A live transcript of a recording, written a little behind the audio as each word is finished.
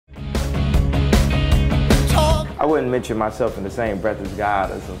wouldn't mention myself in the same breath as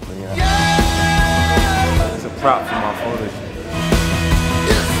God or something, you know. Yeah! It's a prop for my photos.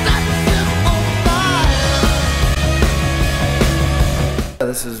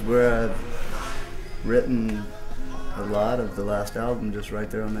 This is where I've written a lot of the last album, just right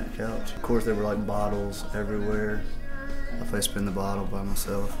there on that couch. Of course, there were like bottles everywhere. I play Spin the Bottle by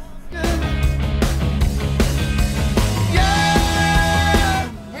myself.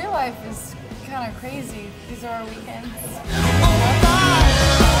 Real life is kind of crazy. These are our weekends.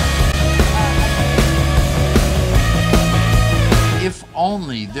 If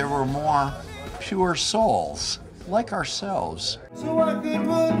only there were more pure souls like ourselves. So I could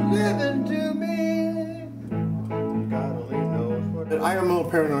put living to me. I am a little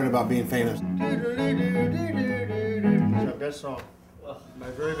paranoid about being famous. It's my best song. My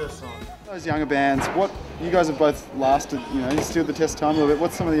very best song. Those younger bands, what you guys have both lasted, you know, you stood the test of time a little bit.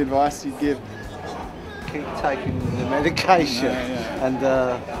 What's some of the advice you'd give? Keep taking the medication and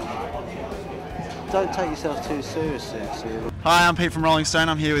don't take yourself too seriously. Hi, I'm Pete from Rolling Stone.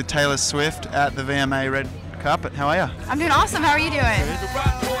 I'm here with Taylor Swift at the VMA Red Carpet. How are you? I'm doing awesome. How are you doing?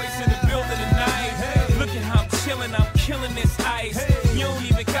 Look at how I'm chilling. I'm killing this ice. You don't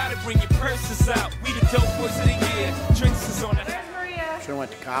even gotta bring your purses out. We the dope boys of the year. Drinks is on the. Sure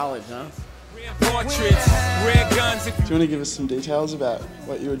went to college, huh? Portraits, rare guns. Do you want to give us some details about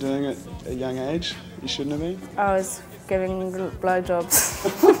what you were doing at a young age you shouldn't have been? I was giving blowjobs.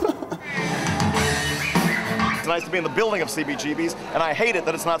 It's nice to be in the building of CBGB's, and I hate it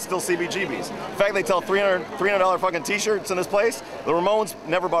that it's not still CBGB's. In fact, they sell $300 fucking t-shirts in this place. The Ramones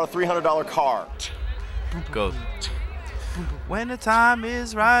never bought a $300 car. Go. When the time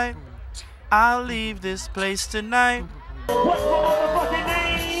is right, I'll leave this place tonight. What's my motherfucking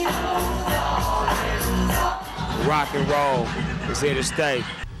name? Rock and roll is here to stay.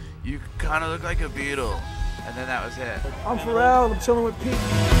 You kind of look like a Beatle, and then that was it. I'm Pharrell, I'm chilling with Pete.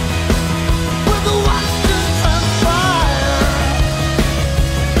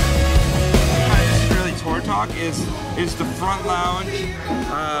 This is really tour talk. Is the front lounge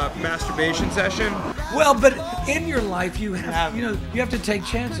masturbation session. Well, but in your life you have you have to take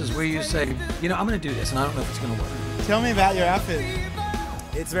chances where you say, I'm going to do this and I don't know if it's going to work. Tell me about your outfit.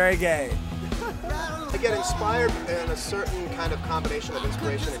 It's very gay. I get inspired in a certain kind of combination of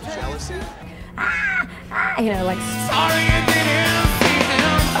inspiration and jealousy. Like Sorry you didn't see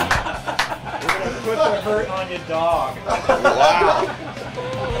him. You're gonna put the hurt on your dog. Wow.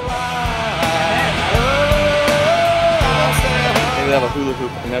 Maybe they have a hula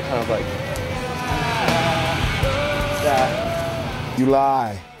hoop and they're kind of like that. You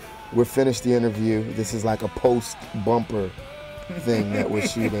lie. We're finished the interview. This is like a post-bumper thing that we're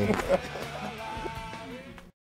shooting.